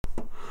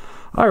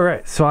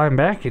Alright, so I'm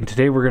back, and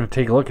today we're going to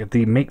take a look at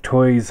the Make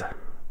Toys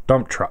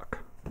dump truck.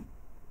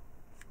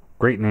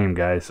 Great name,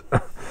 guys.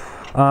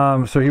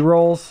 So he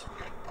rolls.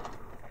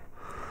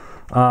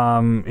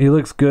 He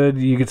looks good.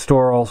 You could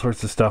store all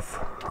sorts of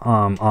stuff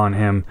on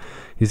him.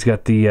 He's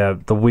got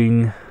the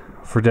wing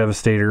for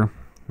Devastator.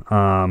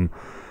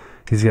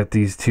 He's got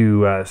these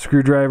two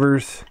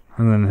screwdrivers,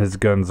 and then his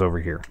gun's over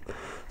here.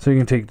 So you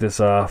can take this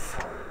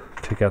off,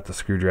 take out the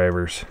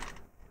screwdrivers.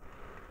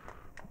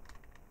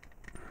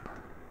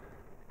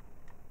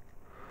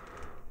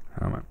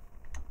 Come on.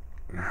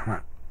 Come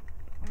on.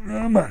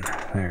 Come on.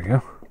 There you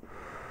go.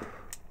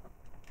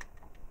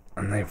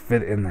 And they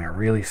fit in there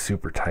really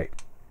super tight.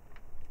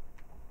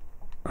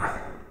 Come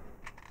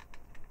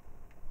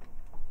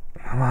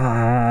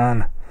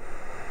on.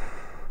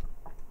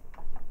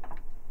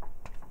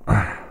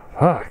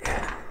 Fuck.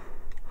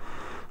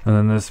 And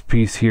then this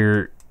piece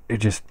here, it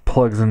just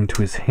plugs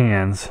into his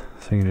hands.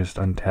 So you can just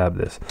untab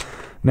this.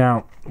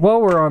 Now,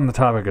 while we're on the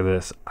topic of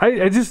this,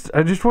 I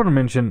just want to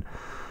mention,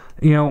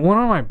 you know, one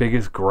of my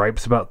biggest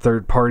gripes about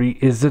third party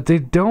is that they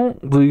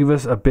don't leave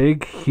us a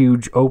big,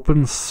 huge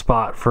open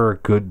spot for a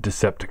good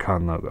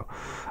Decepticon logo.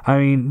 I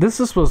mean, this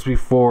is supposed to be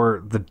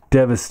for the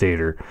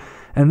Devastator,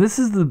 and this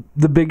is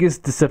the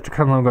biggest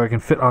Decepticon logo I can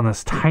fit on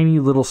this tiny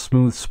little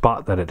smooth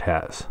spot that it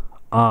has.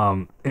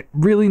 It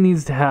really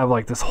needs to have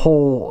like this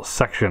whole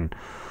section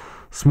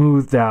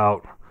smoothed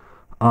out,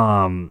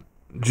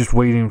 just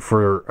waiting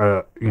for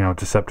a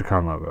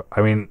Decepticon logo.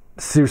 I mean,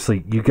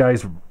 seriously, you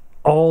guys,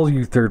 all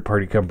you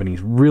third-party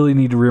companies really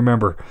need to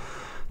remember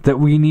that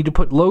we need to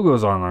put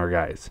logos on our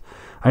guys.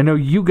 I know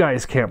you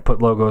guys can't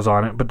put logos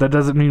on it, but that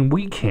doesn't mean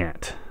we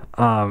can't.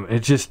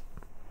 It's just,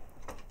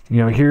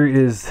 here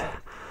is,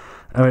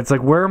 it's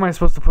like, where am I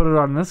supposed to put it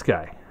on this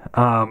guy?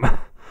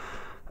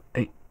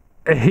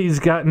 He's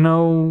got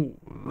no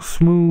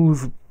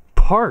smooth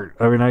part.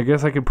 I mean, I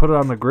guess I could put it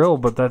on the grill,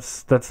 but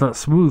that's not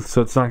smooth,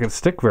 so it's not going to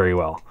stick very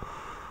well.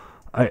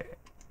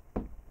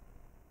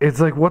 It's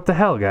like, what the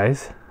hell,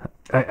 guys?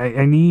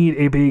 I need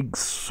a big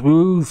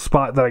smooth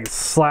spot that I can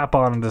slap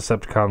on a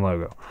Decepticon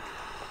logo.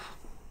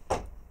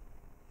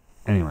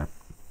 Anyway,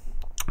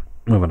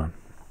 moving on.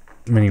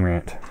 Mini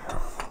rant.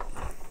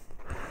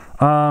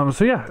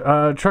 So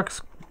yeah,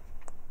 truck's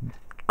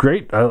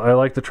great. I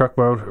like the truck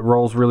mode. It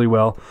rolls really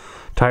well.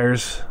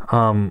 Tires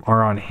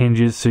are on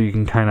hinges, so you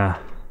can kind of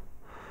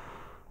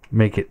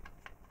make it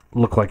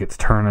look like it's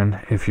turning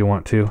if you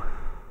want to.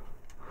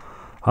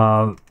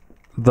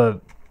 The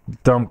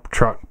dump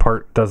truck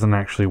part doesn't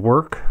actually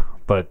work,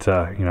 but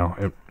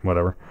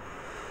whatever.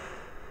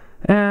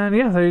 And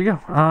yeah, there you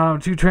go.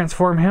 To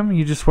transform him,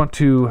 you just want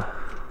to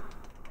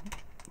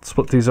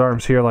split these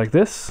arms here like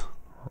this,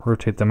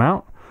 rotate them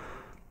out.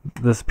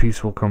 This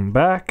piece will come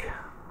back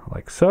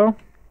like so.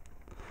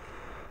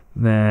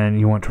 Then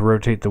you want to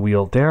rotate the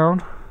wheel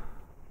down,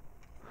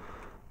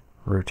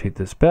 rotate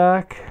this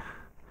back,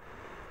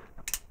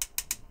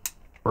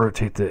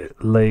 rotate the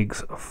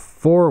legs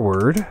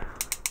forward,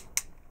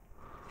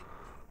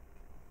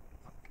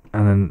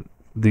 and then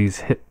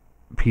these hip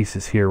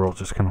pieces here will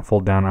just kind of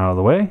fold down out of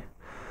the way.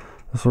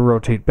 This will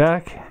rotate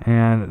back,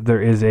 and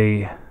there is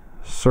a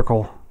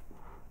circle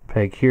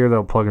peg here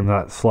that'll plug in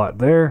that slot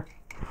there.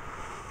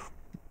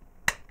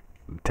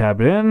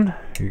 Tab it in,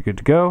 you're good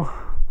to go.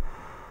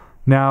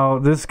 Now,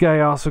 this guy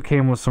also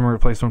came with some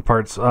replacement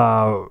parts,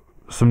 some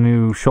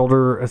new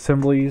shoulder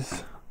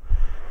assemblies.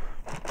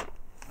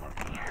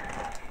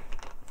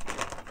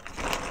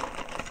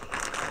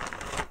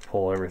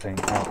 Pull everything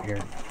out here.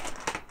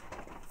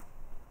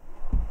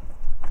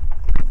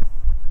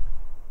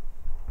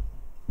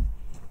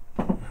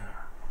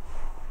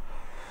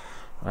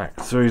 Alright,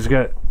 so he's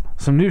got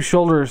some new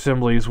shoulder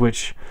assemblies,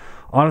 which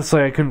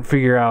honestly I couldn't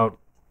figure out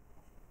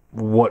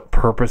what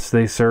purpose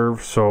they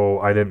serve, so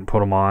I didn't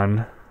put them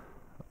on.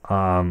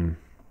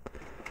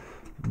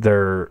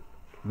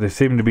 They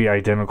seem to be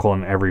identical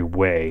in every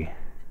way.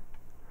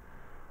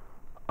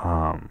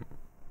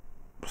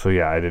 So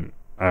yeah, I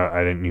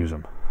didn't use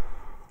them.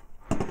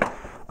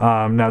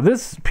 Now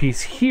this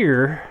piece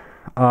here,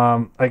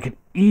 I could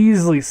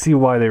easily see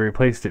why they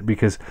replaced it,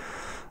 because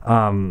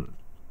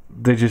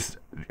they just,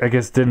 I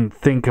guess, didn't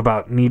think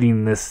about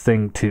needing this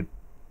thing to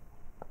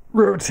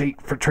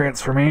rotate for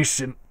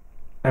transformation.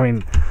 I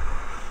mean,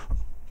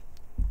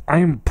 I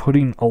am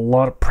putting a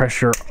lot of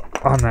pressure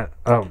on that.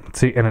 Oh,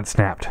 see, and it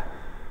snapped.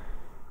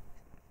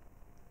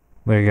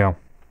 There you go.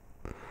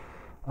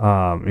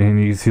 And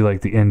you can see like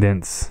the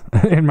indents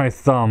in my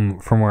thumb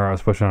from where I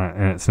was pushing on it,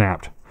 and it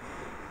snapped.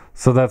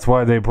 So that's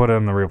why they put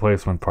in the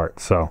replacement part.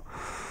 So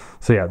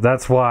yeah,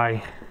 that's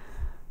why.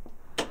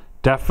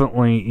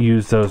 Definitely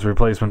use those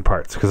replacement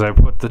parts, because I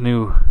put that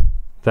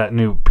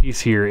new piece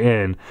here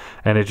in,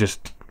 and they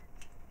just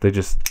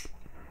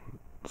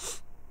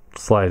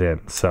slide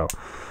in. So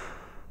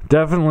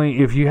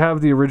definitely, if you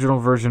have the original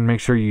version, make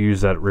sure you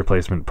use that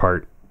replacement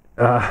part.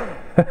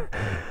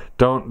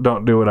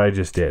 Don't do what I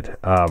just did.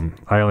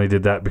 I only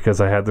did that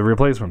because I had the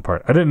replacement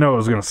part. I didn't know it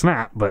was going to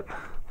snap, but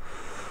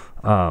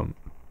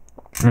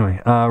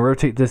anyway,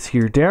 rotate this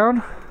here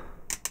down,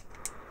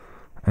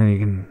 and you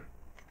can,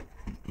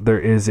 there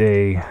is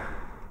a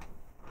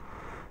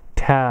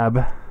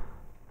tab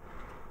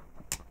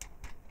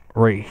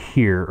right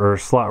here, or a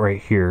slot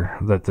right here,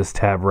 that this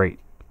tab right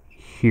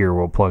here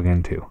will plug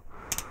into.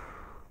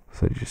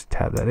 So you just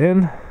tab that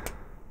in,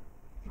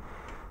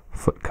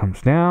 foot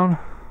comes down,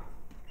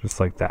 just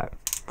like that.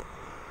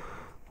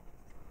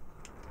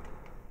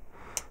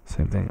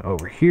 Same thing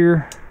over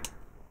here.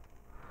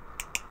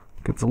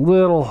 Gets a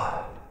little,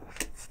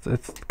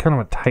 it's kind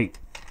of a tight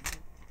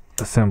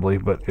assembly,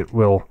 but it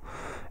will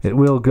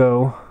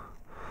go.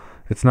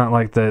 It's not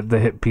like the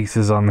hip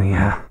pieces on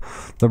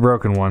the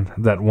broken one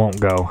that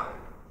won't go.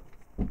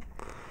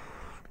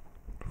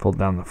 Fold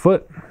down the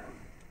foot,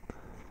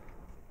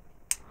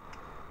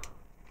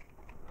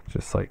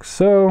 just like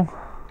so.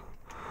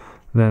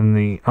 Then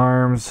the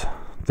arms,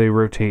 they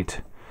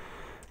rotate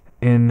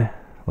in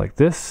like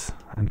this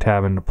and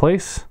tab into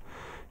place.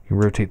 You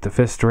rotate the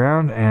fist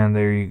around, and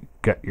there you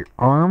got your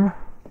arm.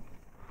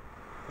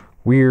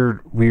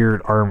 Weird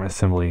arm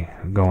assembly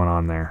going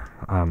on there.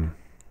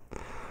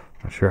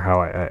 Not sure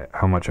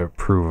how much I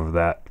approve of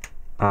that.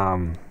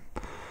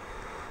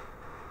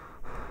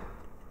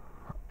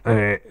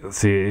 Let's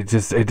see,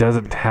 it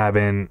doesn't tab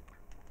in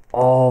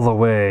all the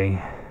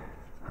way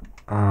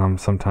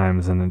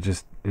sometimes, and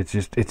it's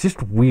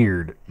just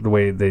weird the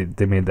way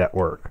they made that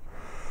work.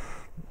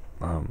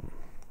 And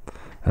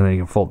then you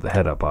can fold the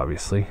head up,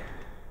 obviously.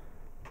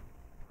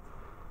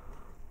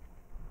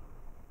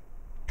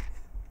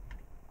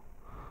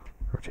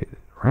 Rotate it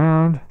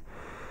around,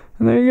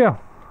 and there you go.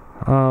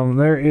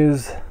 There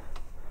is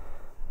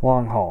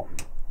long haul.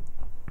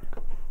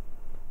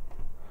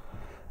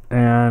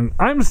 And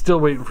I'm still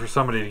waiting for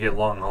somebody to get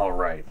long haul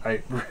right.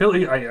 I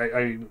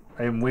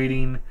am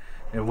waiting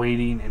and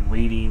waiting and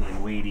waiting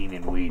and waiting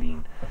and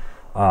waiting.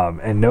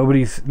 And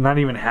nobody's, not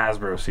even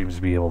Hasbro seems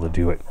to be able to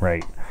do it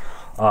right.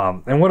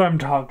 And what I'm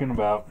talking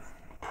about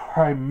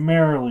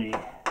primarily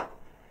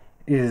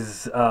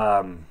is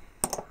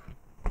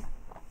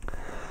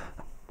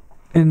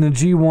in the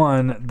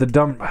G1,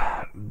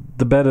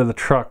 the bed of the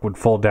truck would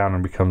fold down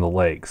and become the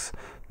legs,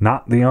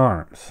 not the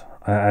arms.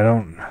 I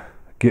don't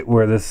get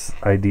where this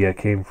idea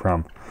came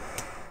from.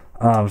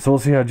 So we'll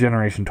see how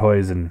Generation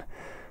Toys and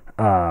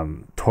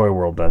Toy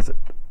World does it.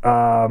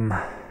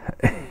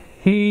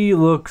 He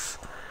looks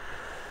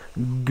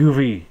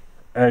goofy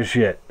as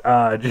shit.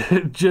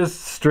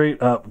 Just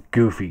straight up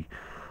goofy.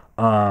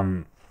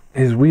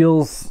 His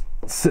wheels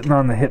sitting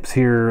on the hips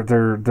here,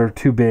 they're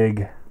too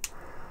big.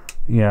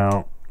 You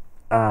know,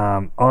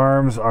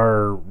 arms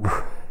are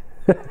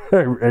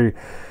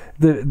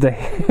the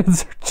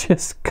hands are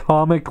just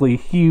comically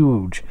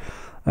huge.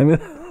 I mean,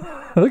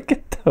 look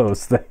at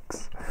those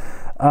things.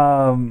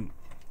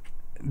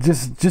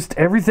 Just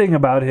everything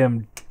about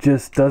him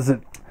just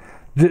doesn't.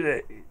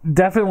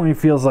 Definitely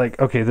feels like,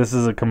 okay, this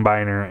is a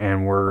combiner,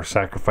 and we're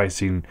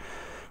sacrificing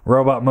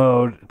robot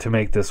mode to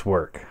make this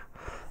work.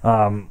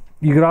 You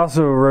could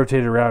also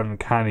rotate around and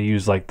kind of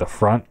use like the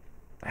front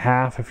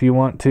half if you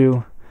want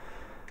to.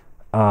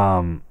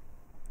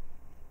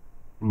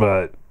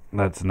 But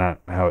that's not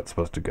how it's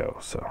supposed to go.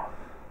 So,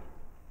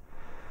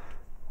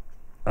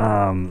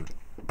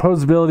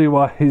 posability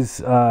wise,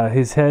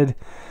 his head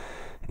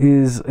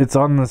it's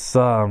on this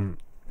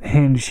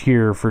hinge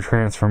here for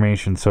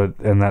transformation. So,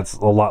 and that's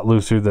a lot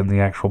looser than the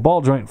actual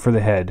ball joint for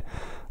the head.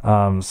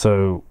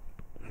 So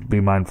be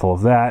mindful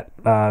of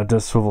that.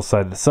 Does swivel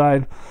side to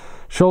side.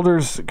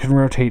 Shoulders can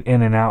rotate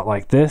in and out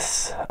like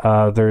this.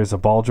 There is a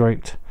ball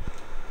joint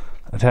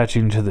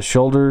attaching to the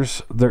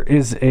shoulders. There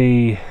is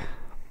a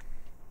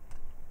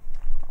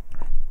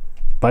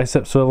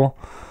bicep swivel,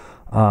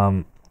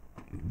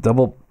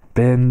 double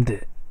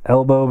bend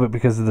elbow, but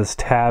because of this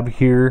tab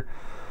here,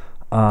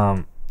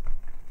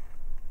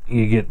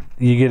 you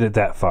get it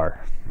that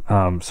far.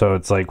 So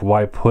it's like,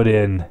 why put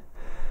in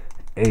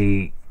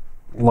a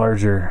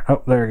larger?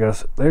 Oh, there it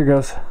goes. There it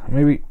goes.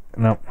 Maybe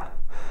no.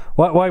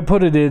 Why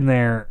put it in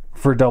there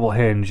for double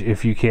hinge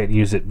if you can't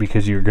use it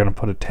because you're going to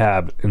put a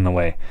tab in the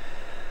way?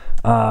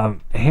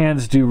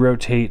 Hands do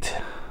rotate.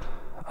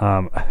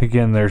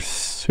 Again, they're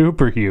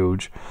super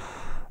huge.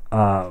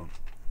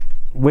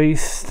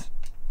 Waist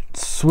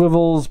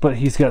swivels, but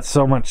he's got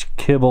so much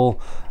kibble.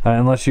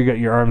 Unless you got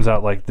your arms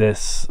out like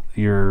this,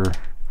 you're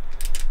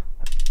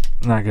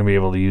not going to be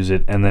able to use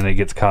it, and then it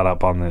gets caught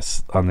up on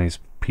these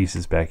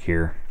pieces back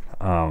here.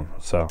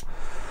 So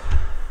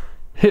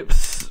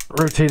hips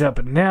rotate up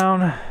and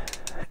down,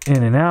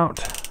 in and out.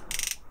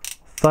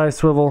 Thigh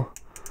swivel,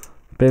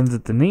 bends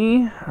at the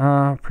knee,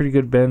 pretty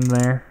good bend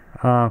there.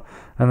 And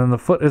then the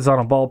foot is on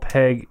a ball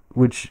peg,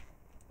 which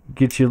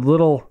gets you a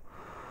little.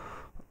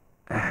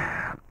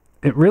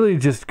 It really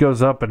just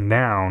goes up and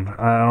down.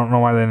 I don't know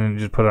why they didn't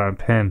just put it on a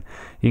pin.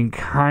 You can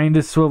kind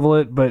of swivel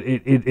it, but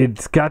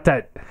it's got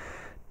that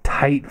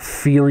tight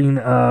feeling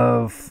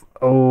of,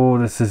 oh,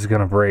 this is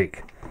gonna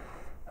break.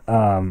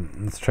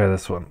 Let's try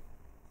this one.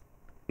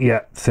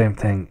 Yeah, same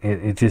thing.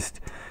 It just,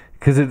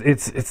 because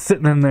it's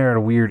sitting in there at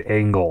a weird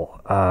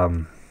angle. I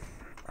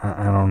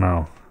don't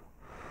know.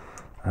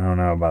 I don't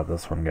know about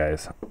this one,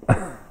 guys.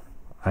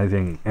 I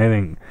think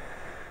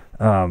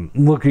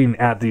looking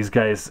at these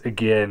guys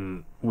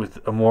again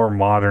with a more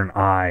modern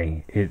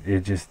eye,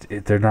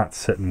 they're not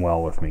sitting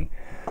well with me.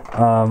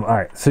 All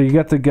right, so you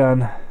got the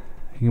gun.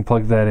 You can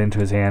plug that into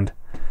his hand.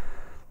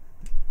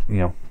 You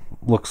know,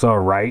 looks all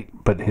right,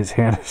 but his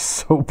hand is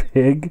so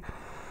big.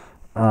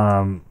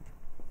 You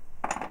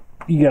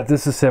got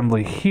this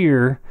assembly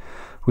here,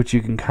 which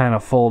you can kind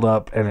of fold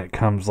up, and it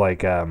comes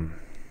like an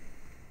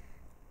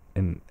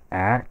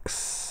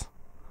axe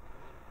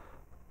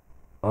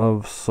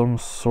of some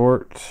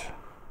sort,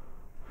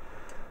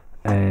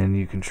 and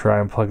you can try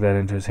and plug that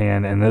into his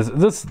hand. And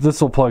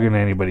this will plug into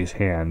anybody's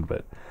hand,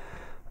 but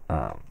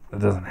it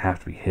doesn't have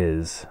to be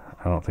his.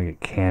 I don't think it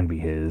can be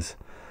his.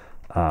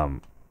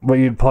 But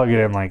you'd plug it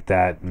in like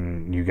that,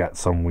 and you got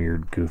some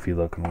weird, goofy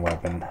looking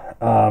weapon.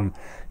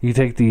 You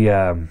take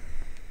the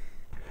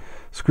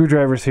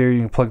screwdrivers here.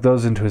 You can plug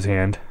those into his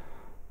hand.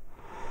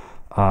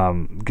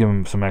 Give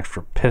him some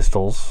extra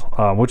pistols,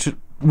 which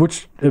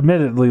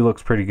admittedly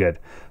looks pretty good.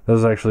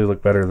 Those actually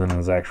look better than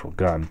his actual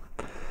gun.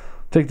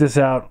 Take this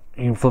out.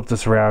 You can flip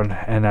this around,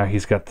 and now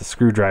he's got the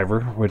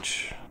screwdriver,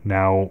 which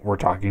now we're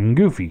talking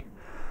goofy.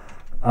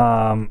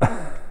 Then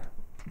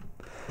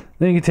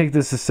you can take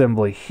this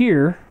assembly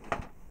here,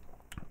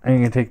 and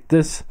you can take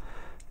this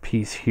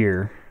piece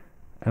here,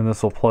 and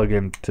this will plug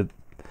into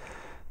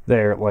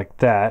there like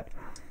that,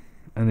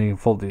 and then you can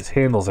fold these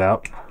handles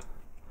out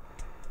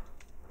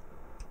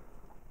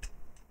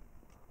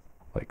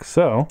like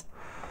so,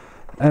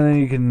 and then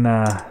you can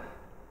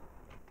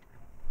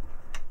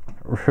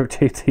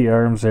rotate the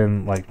arms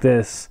in like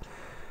this,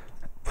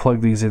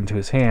 plug these into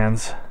his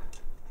hands,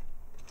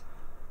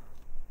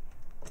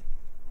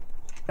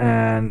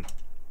 and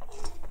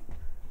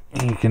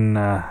you can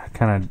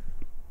kind of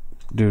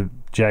do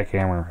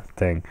jackhammer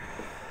thing.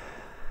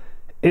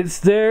 It's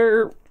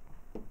there.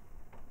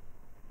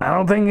 I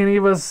don't think any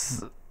of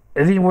us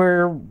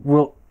anywhere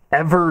will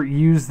ever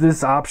use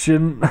this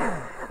option.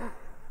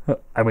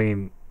 I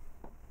mean,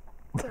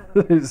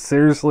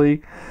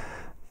 seriously,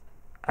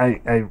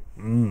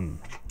 I'm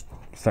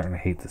starting to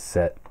hate this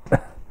set.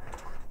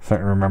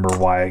 Starting to remember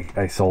why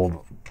I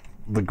sold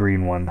the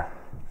green one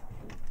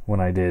when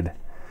I did.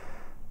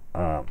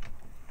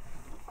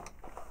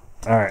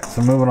 Alright,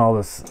 so moving all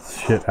this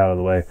shit out of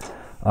the way,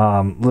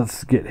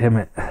 let's get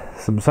him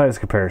some size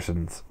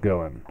comparisons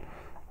going.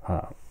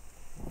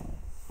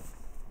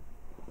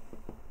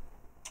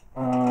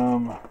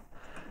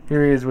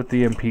 Here he is with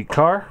the MP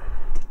car.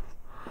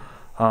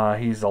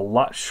 He's a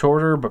lot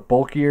shorter but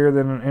bulkier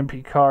than an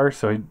MP car,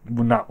 so he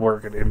would not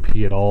work at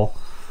MP at all.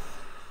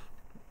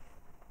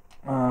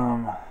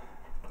 So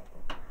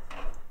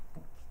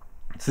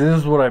this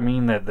is what I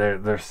mean, that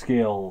their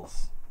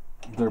scales,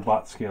 their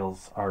bot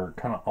scales are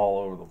kind of all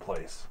over the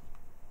place.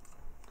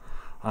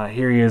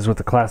 Here he is with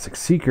the classic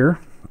Seeker,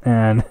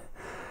 and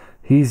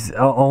he's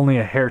only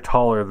a hair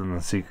taller than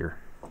the Seeker.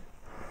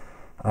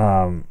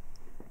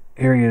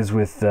 Here he is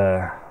with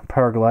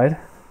Powerglide.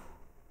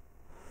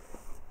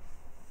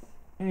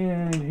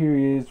 And here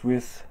he is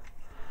with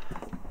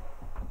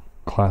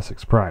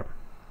Classics Prime.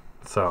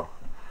 So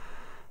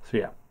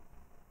yeah.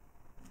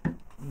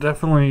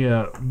 Definitely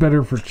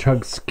better for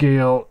chug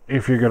scale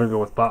if you're going to go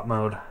with bot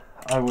mode.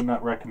 I would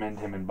not recommend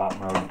him in bot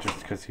mode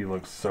just because he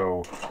looks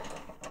so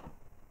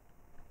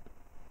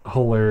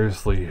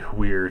hilariously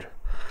weird.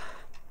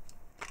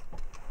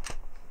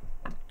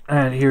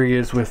 And here he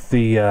is with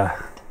the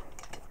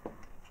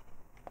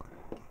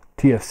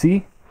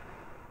TFC,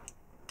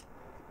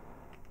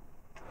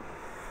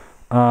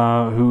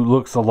 who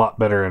looks a lot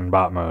better in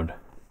bot mode.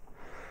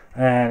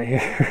 And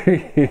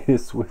here he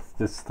is with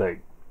this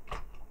thing,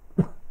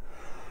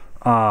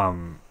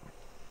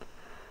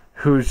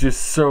 who's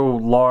just so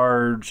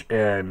large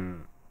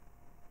and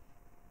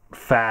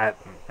fat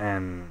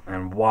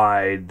and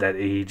wide that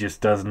he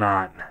just does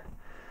not,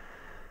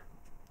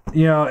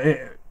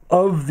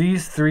 of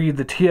these three,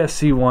 the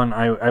TFC one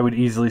I would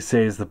easily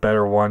say is the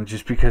better one,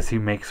 just because he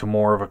makes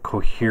more of a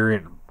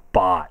coherent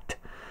bot.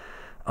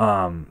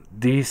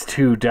 These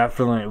two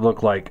definitely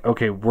look like,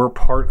 okay, we're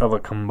part of a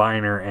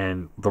combiner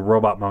and the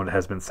robot mode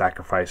has been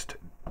sacrificed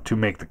to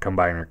make the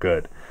combiner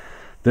good.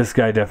 This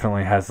guy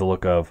definitely has the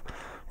look of,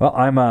 well,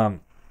 I'm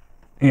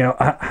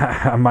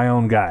I'm my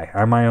own guy.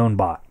 I'm my own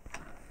bot.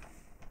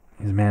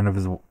 He's a man of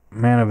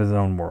his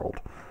own world.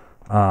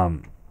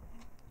 So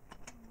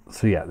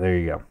yeah, there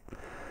you go.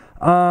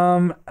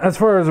 As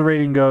far as the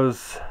rating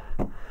goes,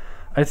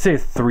 I'd say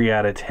 3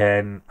 out of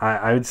 10.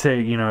 I would say,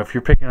 if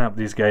you're picking up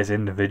these guys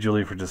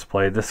individually for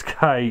display, this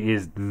guy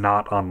is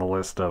not on the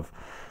list of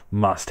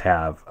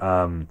must-have.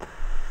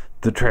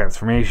 The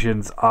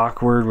transformation's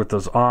awkward with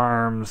those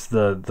arms.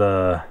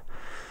 The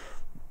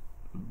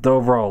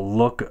overall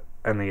look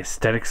and the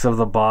aesthetics of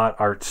the bot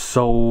are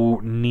so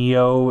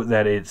Neo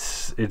that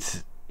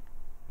it's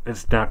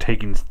now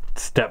taking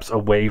steps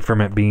away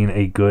from it being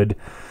a good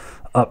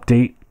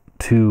update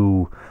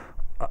to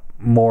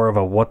more of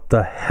a what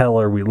the hell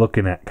are we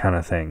looking at kind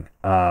of thing.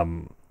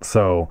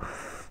 So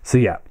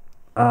yeah,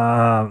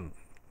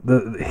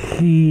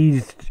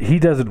 he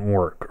doesn't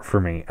work for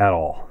me at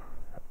all.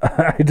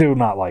 I do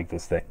not like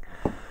this thing.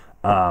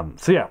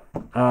 So yeah,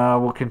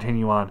 we'll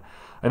continue on.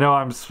 I know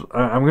I'm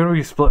going to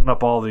be splitting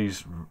up all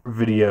these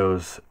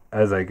videos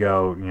as I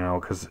go, you know,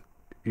 because,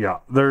 yeah,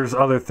 there's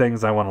other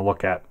things I want to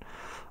look at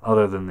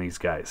other than these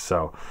guys.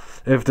 So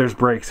if there's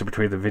breaks in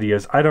between the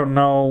videos, I don't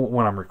know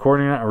when I'm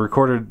recording it. I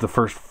recorded the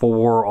first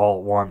 4 all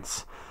at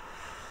once.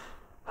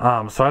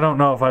 So I don't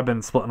know if I've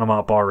been splitting them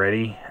up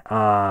already.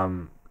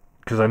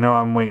 Because I know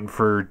I'm waiting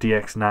for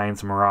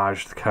DX9's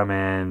Mirage to come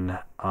in.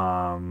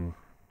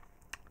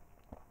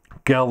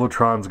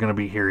 Galvatron's going to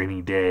be here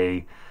any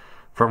day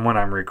from when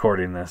I'm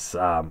recording this.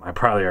 I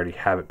probably already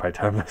have it by the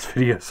time this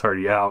video is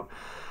already out.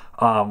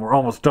 We're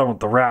almost done with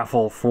the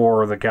raffle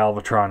for the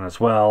Galvatron as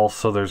well,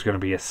 so there's going to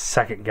be a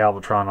second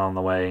Galvatron on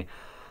the way.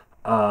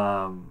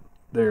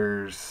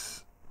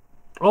 There's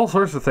all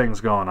sorts of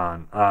things going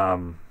on.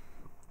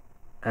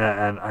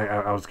 And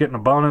I was getting a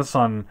bonus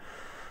on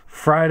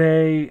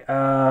Friday.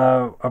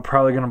 I'm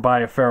probably going to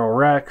buy a Feral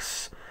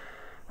Rex.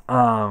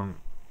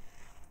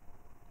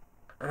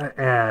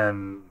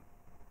 And,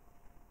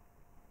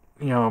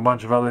 you know, a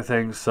bunch of other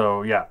things.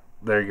 So, yeah,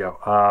 there you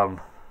go.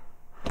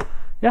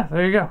 Yeah,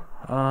 there you go.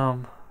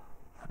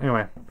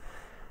 Anyway,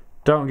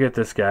 don't get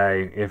this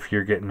guy if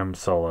you're getting them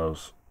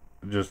solos.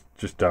 Just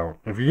don't.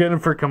 If you're getting him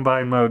for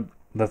combined mode,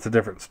 that's a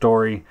different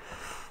story.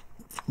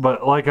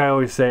 But like I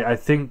always say, I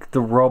think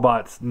the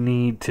robots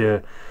need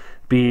to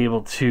be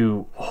able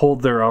to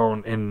hold their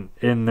own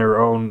in their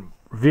own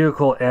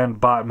vehicle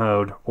and bot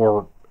mode,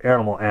 or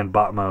animal and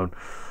bot mode,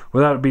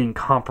 without it being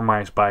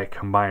compromised by a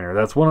combiner.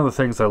 That's one of the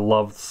things I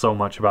loved so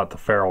much about the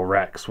Feral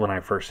Rex when I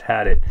first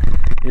had it,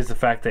 is the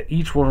fact that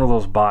each one of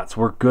those bots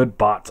were good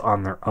bots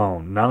on their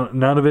own.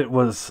 None of it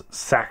was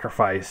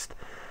sacrificed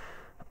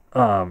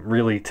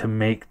really to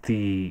make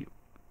the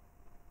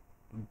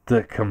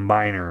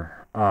combiner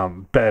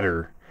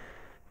better.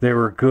 They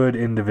were good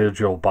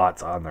individual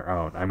bots on their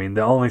own. I mean,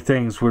 the only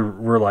things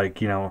were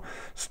like, you know,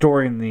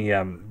 storing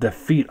the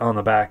feet on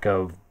the back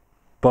of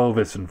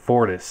Bovis and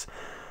Fortis.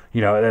 You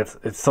know,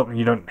 it's something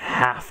you don't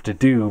have to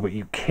do, but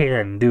you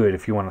can do it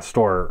if you want to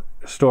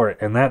store it.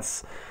 And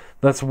that's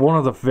one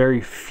of the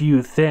very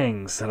few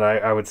things that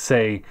I would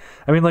say.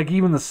 I mean, like,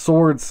 even the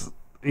swords,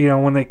 you know,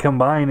 when they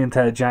combine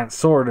into a giant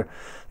sword,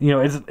 you know,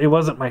 it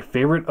wasn't my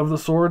favorite of the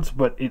swords,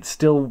 but it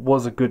still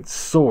was a good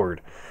sword.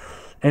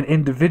 And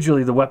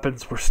individually, the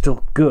weapons were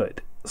still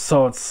good.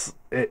 So it's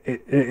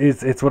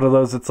one of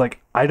those. It's like,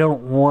 I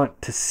don't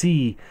want to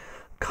see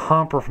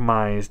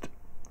compromised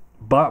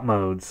bot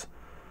modes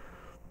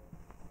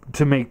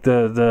to make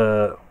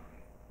the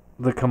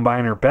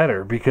combiner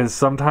better, because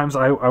sometimes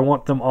I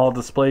want them all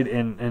displayed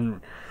in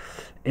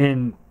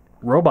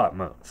robot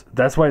modes.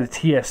 That's why the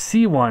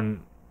TFC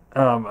one,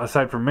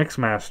 aside from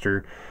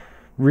Mixmaster,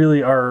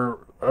 really are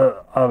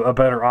a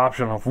better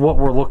option of what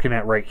we're looking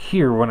at right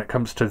here when it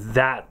comes to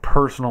that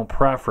personal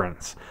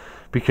preference,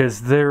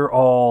 because they're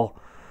all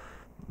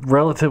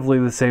relatively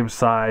the same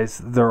size.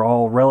 They're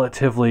all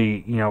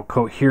relatively, you know,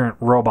 coherent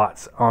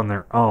robots on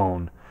their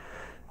own.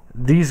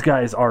 These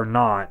guys are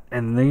not,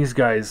 and these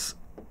guys,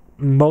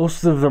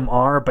 most of them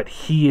are, but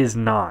he is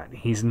not.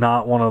 He's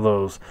not one of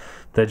those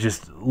that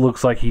just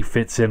looks like he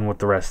fits in with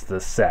the rest of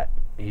the set.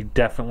 He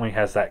definitely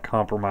has that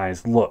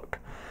compromised look.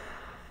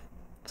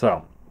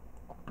 So,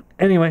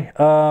 anyway,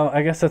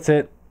 I guess that's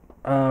it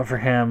for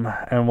him,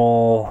 and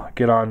we'll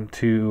get on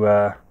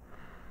to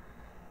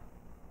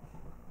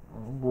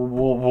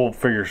we'll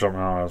figure something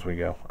out as we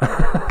go.